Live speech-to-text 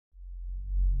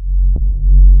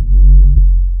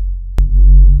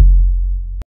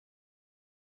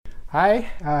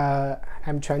Hi,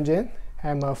 I'm Chuanzhen.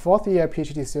 I'm a fourth-year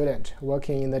Ph.D. student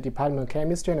working in the Department of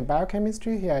Chemistry and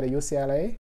Biochemistry here at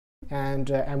UCLA.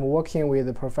 And I'm working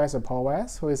with Professor Paul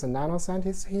Weiss, who is a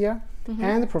nanoscientist here,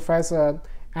 and Professor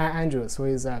Ann Andrews, who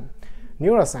is a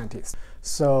neuroscientist.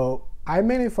 So I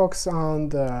mainly focus on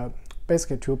the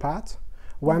basically two parts.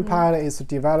 One part is the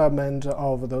development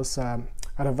of those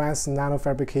advanced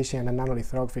nanofabrication and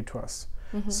nanolithography tools.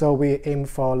 So we aim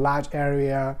for large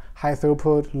area, high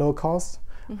throughput, low cost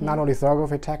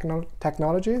nanolithography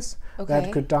technologies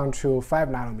that could down to 5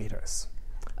 nanometers.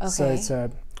 So it's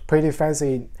a pretty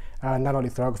fancy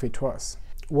nanolithography tools.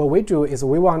 What we do is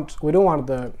we don't want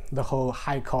the whole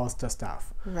high cost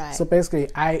stuff. Right. So basically,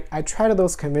 I tried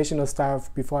those conventional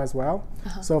stuff before as well.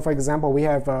 So for example, we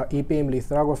have e-beam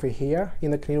lithography here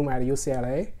in the clean room at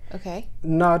UCLA. Okay.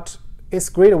 It's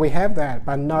great we have that,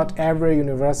 but not every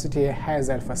university has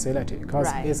that facility because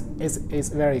it's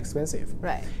very expensive.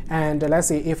 Right. And let's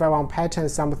say if I want to patent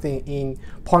something in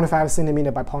 0.5 centimeter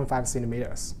by 0.5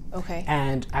 centimeters,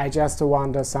 and I just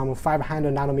want some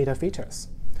 500 nanometer features.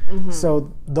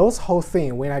 So those whole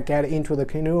thing, when I get into the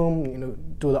clean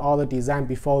room, do all the design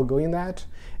before doing that,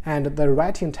 and the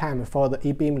writing time for the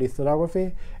e-beam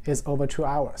lithography is over 2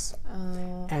 hours.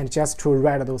 And just to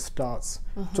write those dots,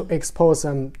 to expose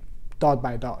them dot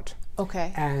by dot.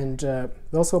 Okay. And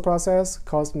those whole process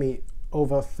cost me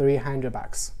over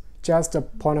 $300, just a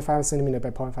 0.5 centimeter by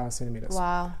 0.5 centimeters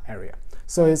area.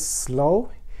 So it's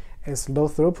slow, it's low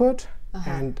throughput,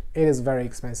 and it is very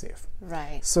expensive.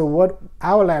 Right. So what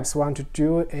our labs want to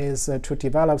do is to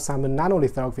develop some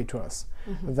nanolithography tools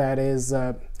that is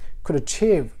could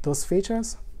achieve those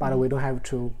features, but we don't have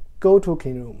to go to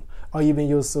clean room or even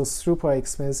use those super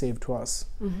expensive tools.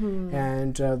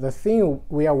 And the thing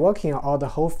we are working on, or the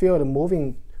whole field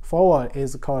moving forward,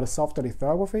 is called soft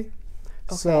lithography.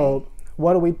 So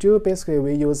what we do, basically,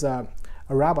 we use a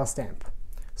rubber stamp.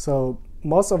 So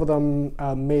most of them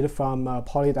are made from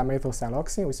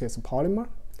polydimethylsiloxane, which is a polymer.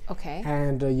 Okay.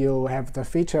 And you have the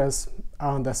features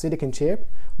on the silicon chip,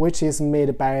 which is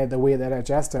made by the way that I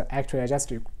just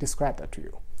described that to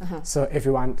you. So if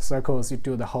you want circles, you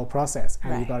do the whole process,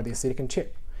 and you got the silicon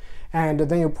chip. And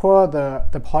then you pour the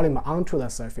polymer onto the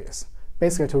surface,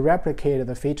 basically to replicate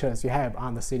the features you have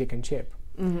on the silicon chip.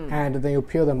 And then you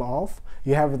peel them off.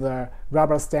 You have the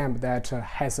rubber stamp that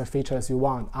has the features you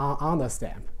want on the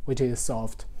stamp, which is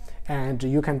soft. And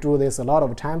you can do this a lot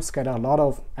of times, get a lot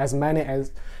of, as many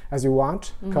as you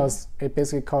want, because it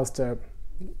basically costs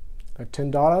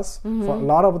 $10 for a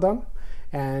lot of them.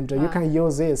 And you can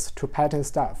use this to patent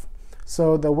stuff.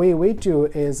 So the way we do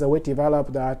is we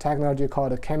developed a technology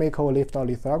called chemical lift-off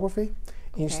lithography,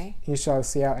 in short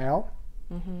CLL.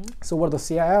 So what the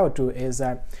CLL do is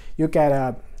you get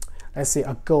let's say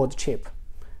a gold chip,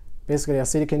 basically a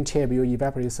silicon chip. You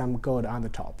evaporate some gold on the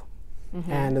top,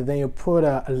 and then you put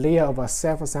a layer of a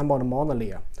self-assembled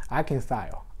monolayer,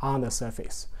 acanthyle, on the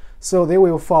surface. So they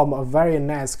will form a very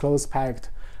nice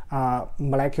close-packed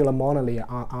molecular monolayer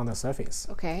on the surface.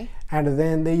 Okay. And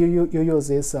then you use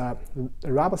this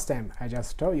rubber stamp, I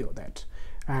just told you that,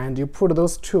 and you put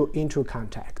those two into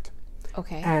contact.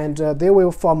 Okay. And they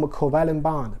will form a covalent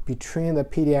bond between the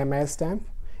PDMS stamp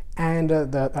and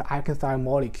the acanthyle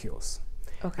molecules.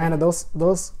 Okay. And those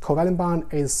covalent bond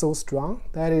is so strong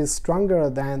that it is stronger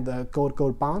than the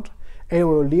gold bond. It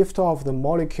will lift off the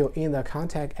molecule in the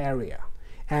contact area,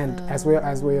 and as well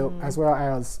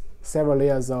as several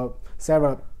layers of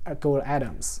several gold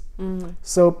atoms.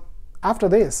 So after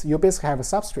this, you basically have a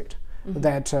substrate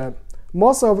that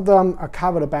most of them are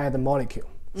covered by the molecule.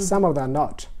 Some of them are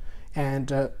not.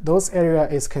 And those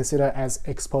areas is considered as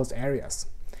exposed areas.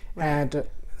 And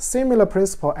similar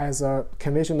principle as a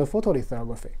conventional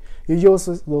photolithography. You use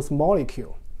those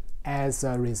molecules as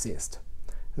a resist.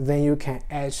 Then you can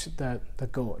etch the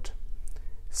gold.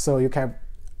 So you can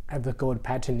have the gold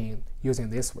patterning using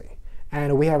this way.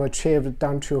 And we have achieved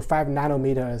down to 5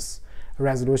 nanometers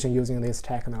resolution using this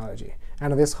technology.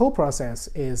 And this whole process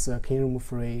is clean room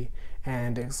free,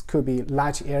 and it could be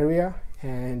large area,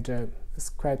 and it's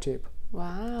quite cheap.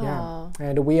 Wow. Yeah.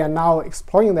 And we are now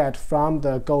exploring that from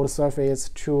the gold surface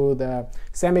to the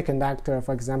semiconductor,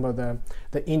 for example, the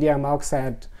indium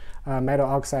oxide, metal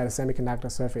oxide semiconductor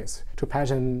surface, to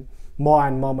pattern more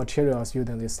and more materials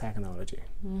using this technology.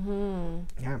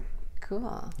 Yeah.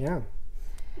 Cool. Yeah.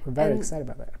 We're very excited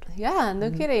about that. Yeah, no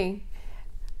kidding.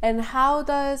 And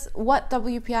what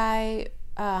WPI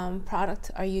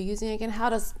product are you using again? How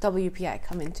does WPI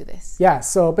come into this? Yeah,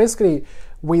 so basically,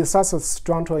 with such a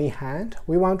strong tool in hand,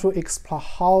 we want to explore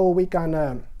how we're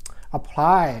gonna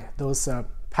apply those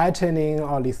patterning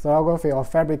or lithography or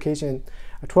fabrication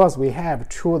tools we have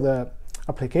to the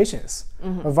applications,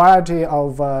 a variety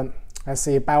of, let's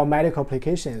say, biomedical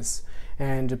applications.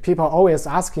 And people are always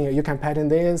asking, you can patent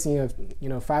this in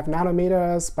 5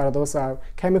 nanometers, but those are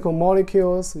chemical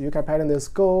molecules. You can patent this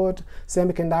gold,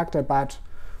 semiconductor, but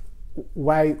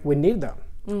why we need them,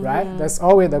 right? That's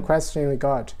always the question we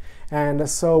got. And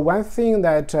so one thing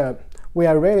that we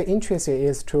are really interested in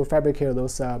is to fabricate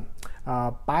those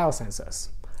biosensors.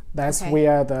 That's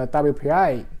where the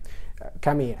WPI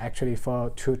come in actually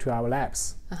to our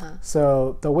labs.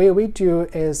 So the way we do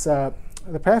is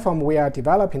the platform we are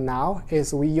developing now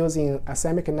is we using a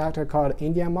semiconductor called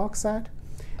indium oxide.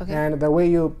 And the way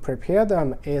you prepare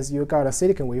them is you got a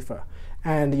silicon wafer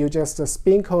and you just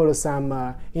spin coat some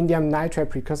indium nitride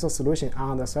precursor solution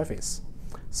on the surface.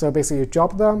 So basically you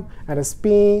drop them and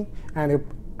spin, and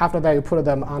after that you put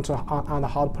them on the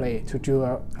hot plate to do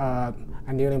a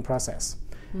annealing process.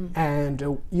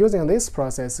 And using this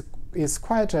process is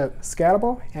quite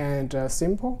scalable and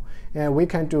simple, and we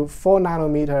can do 4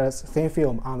 nanometers thin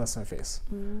film on the surface.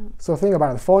 So think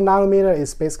about it, 4 nanometer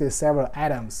is basically several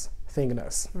atoms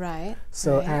thickness. Right.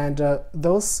 So and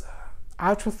those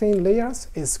ultra thin layers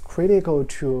is critical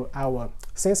to our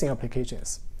sensing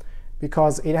applications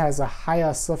because it has a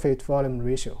higher surface volume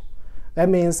ratio. That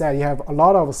means that you have a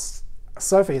lot of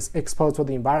surface exposed to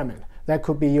the environment that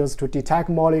could be used to detect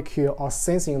molecule or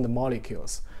sensing the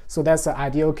molecules. So that's the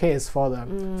ideal case for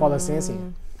the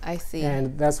sensing. I see.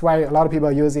 And that's why a lot of people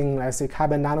are using, let's say,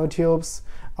 carbon nanotubes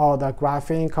or the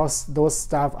graphene, because those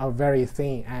stuff are very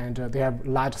thin and they have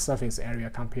large surface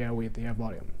area compared with their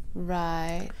volume.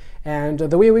 Right. And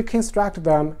the way we construct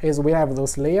them is we have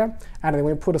those layers, and then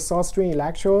we put a source string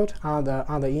electrode on the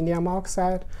indium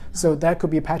oxide. So that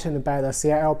could be patented by the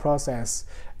CIL process,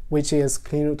 which is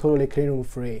totally clean room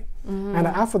free. And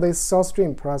after this source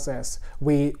string process,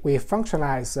 we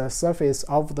functionalize the surface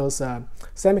of those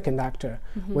semiconductor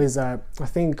with a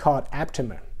thing called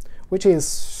aptamer, which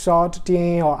is short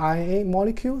DNA or RNA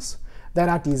molecules that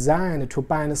are designed to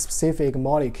bind specific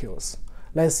molecules.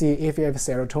 Let's see, if you have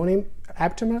serotonin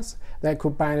aptamers, that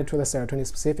could bind to the serotonin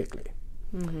specifically.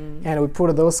 And we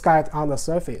put those guys on the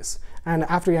surface. And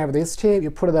after you have this chip, you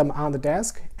put them on the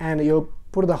desk, and you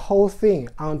put the whole thing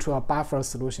onto a buffer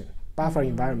solution, buffer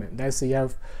environment. That's you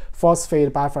have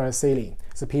phosphate buffer saline.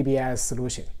 It's a PBS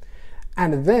solution.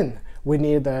 And then we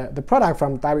need the product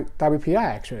from WPI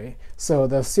actually. So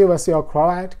the silver silicon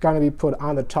chloride gonna be put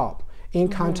on the top in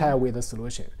contact with the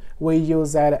solution. We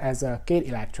use that as a gate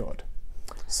electrode.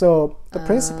 So the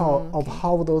principle of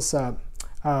how those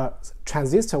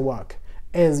transistors work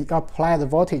is you apply the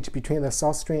voltage between the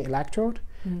source string electrode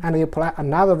and you apply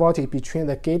another voltage between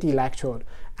the gate electrode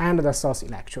and the source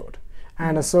electrode.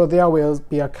 And so there will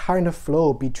be a current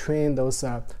flow between those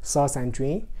source and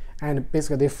drain, and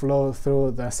basically they flow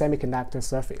through the semiconductor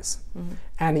surface.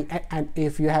 And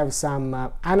if you have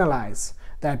some analyze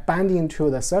that binding to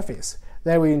the surface,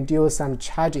 that will induce some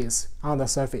charges on the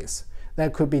surface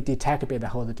that could be detected by the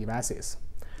whole devices.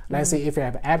 Let's say if you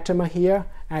have aptamer here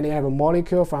and you have a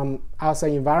molecule from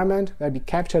outside environment that be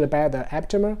captured by the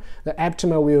aptamer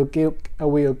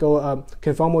will go a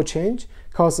conformal change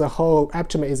because the whole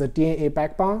aptamer is a DNA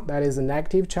backbone that is a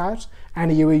negative charge,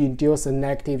 and you will induce a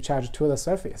negative charge to the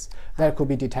surface that could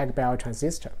be detected by our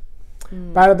transistor.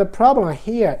 But the problem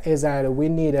here is that we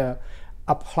need to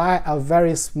apply a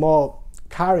very small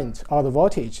current or the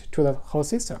voltage to the whole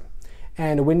system,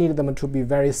 and we need them to be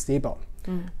very stable.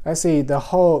 Let's see, the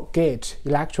whole gate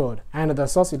electrode and the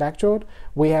source electrode,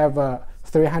 we have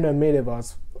 300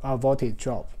 millivolts voltage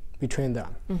drop between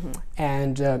them.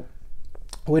 And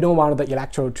we don't want the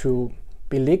electrode to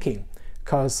be leaking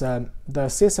because the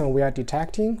system we are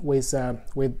detecting with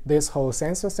this whole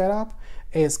sensor setup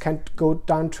can go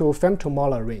down to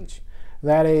femtomolar range.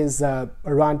 That is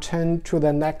around 10 to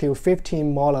the negative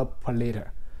 15 molar per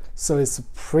liter. So it's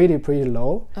pretty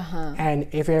low. And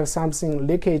if you have something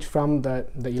leakage from the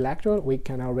electrode, we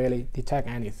cannot really detect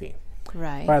anything.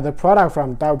 Right. But the product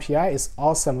from WPI is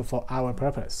awesome for our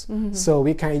purpose. So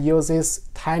we can use this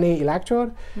tiny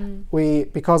electrode.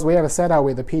 Because we have a setup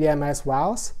with the PDMS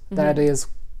valves that is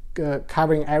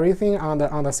covering everything on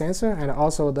the sensor and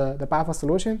also the buffer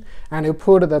solution, and you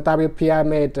put the WPI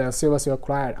made silver silicon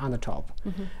chloride on the top.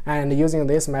 And using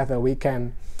this method, we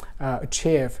can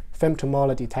achieve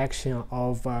femtomolar detection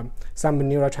of some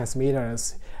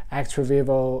neurotransmitters, extra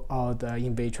vivo or the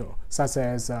in vitro, such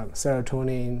as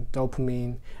serotonin,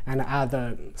 dopamine, and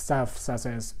other stuff such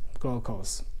as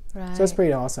glucose. Right. So it's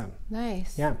pretty awesome.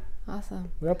 Nice. Yeah. Awesome.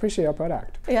 We appreciate your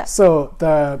product. Yeah. So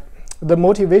the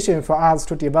motivation for us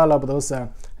to develop those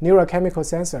neurochemical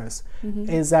sensors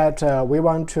is that we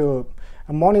want to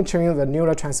monitoring the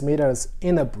neurotransmitters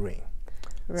in the brain.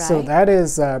 So that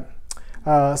is,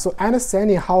 so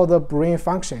understanding how the brain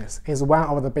functions is one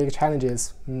of the big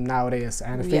challenges nowadays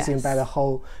and facing by the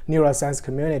whole neuroscience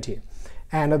community.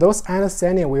 And those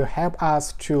understanding will help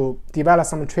us to develop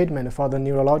some treatment for the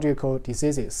neurological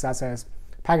diseases such as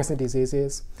Parkinson's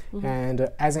diseases and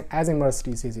Alzheimer's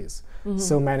diseases.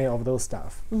 So many of those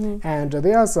stuff. And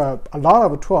there's a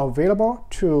lot of tools available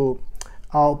to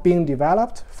being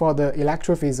developed for the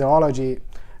electrophysiology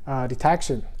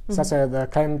detection, such as the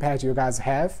claim patch you guys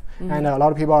have. And a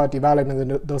lot of people are developing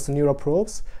those neural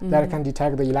probes that can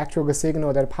detect the electrical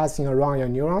signal that passing around your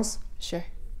neurons. Sure.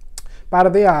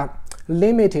 But they are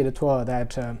limited tool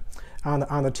that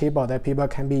on the table that people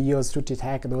can be used to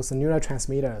detect those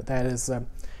neurotransmitters that is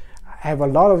have a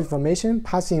lot of information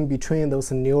passing between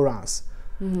those neurons.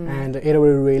 And it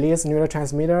will release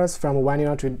neurotransmitters from one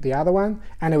neuron to the other one,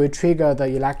 and it will trigger the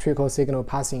electrical signal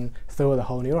passing through the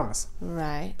whole neurons.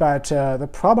 Right. But the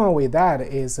problem with that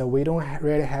is we don't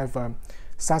really have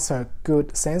such a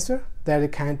good sensor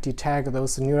that can detect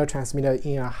those neurotransmitters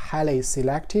in a highly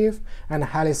selective and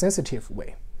highly sensitive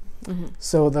way.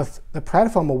 So the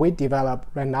platform we develop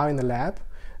right now in the lab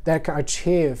that can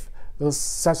achieve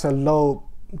such a low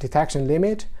detection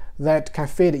limit that can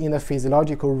fit in the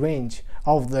physiological range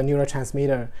of the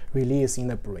neurotransmitter release in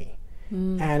the brain.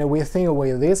 And we think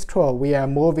with this tool, we are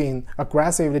moving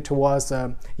aggressively towards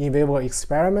in vivo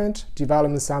experiment,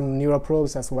 developing some neural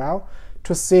probes as well,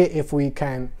 to see if we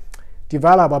can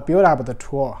develop or build up the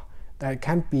tool that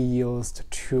can be used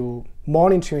to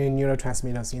monitoring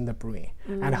neurotransmitters in the brain.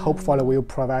 And hopefully will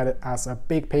provide us a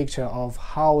big picture of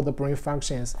how the brain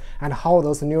functions and how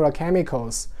those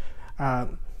neurochemicals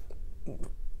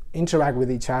interact with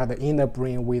each other in the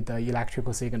brain with the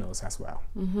electrical signals as well.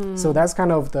 So that's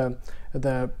kind of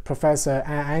the Professor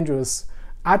Andrew's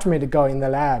ultimate goal in the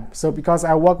lab. So because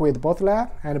I work with both lab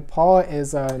and Paul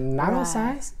is a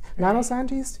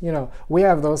nanoscientist, you know, we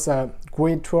have those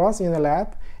great tools in the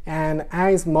lab, and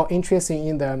I is more interested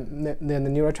in the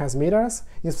neurotransmitters,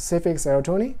 in specific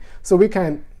serotonin. So we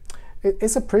can,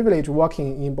 it's a privilege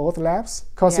working in both labs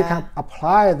because you can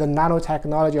apply the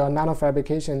nanotechnology or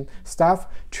nanofabrication stuff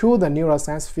to the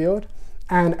neuroscience field,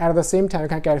 and at the same time you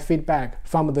can get feedback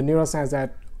from the neuroscience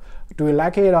that do we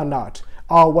like it or not,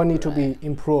 or what need to be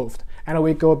improved. And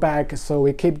we go back, so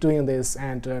we keep doing this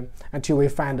and until we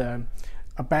find a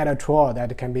better tool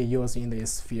that can be used in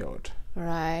this field.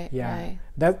 Right.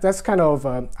 That's kind of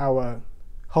our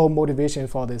whole motivation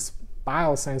for this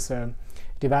biosensor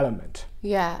development.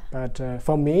 But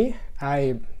for me,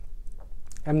 I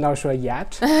am not sure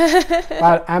yet,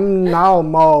 but I'm now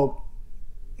more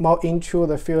into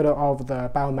the field of the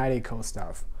biomedical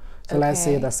stuff. So let's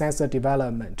see the sensor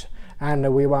development,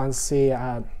 and we want to see.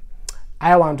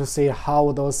 I want to see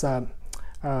how those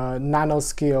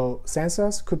nanoscale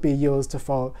sensors could be used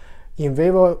for in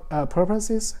vivo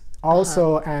purposes,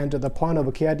 also and the point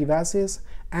of care devices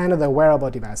and the wearable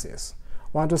devices.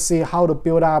 Want to see how to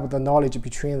build up the knowledge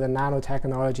between the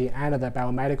nanotechnology and the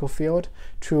biomedical field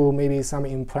to maybe some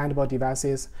implantable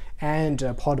devices and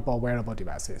portable wearable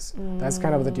devices. That's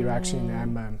kind of the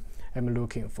direction I'm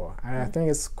looking for. And I think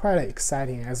it's quite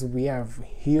exciting as we have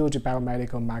huge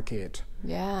biomedical market.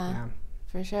 Yeah.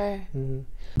 For sure.